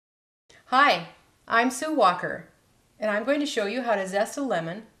Hi, I'm Sue Walker, and I'm going to show you how to zest a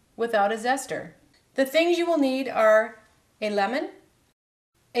lemon without a zester. The things you will need are a lemon,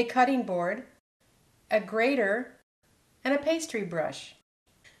 a cutting board, a grater, and a pastry brush.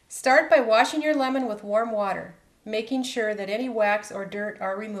 Start by washing your lemon with warm water, making sure that any wax or dirt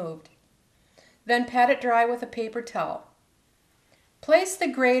are removed. Then pat it dry with a paper towel. Place the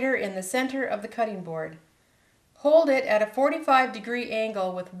grater in the center of the cutting board. Hold it at a 45-degree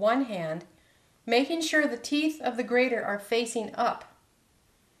angle with one hand, making sure the teeth of the grater are facing up.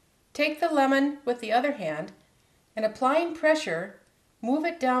 Take the lemon with the other hand and, applying pressure, move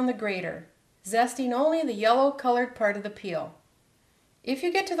it down the grater, zesting only the yellow-colored part of the peel. If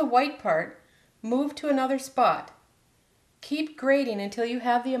you get to the white part, move to another spot. Keep grating until you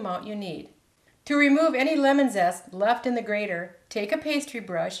have the amount you need. To remove any lemon zest left in the grater, take a pastry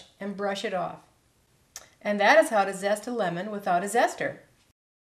brush and brush it off. And that is how to zest a lemon without a zester.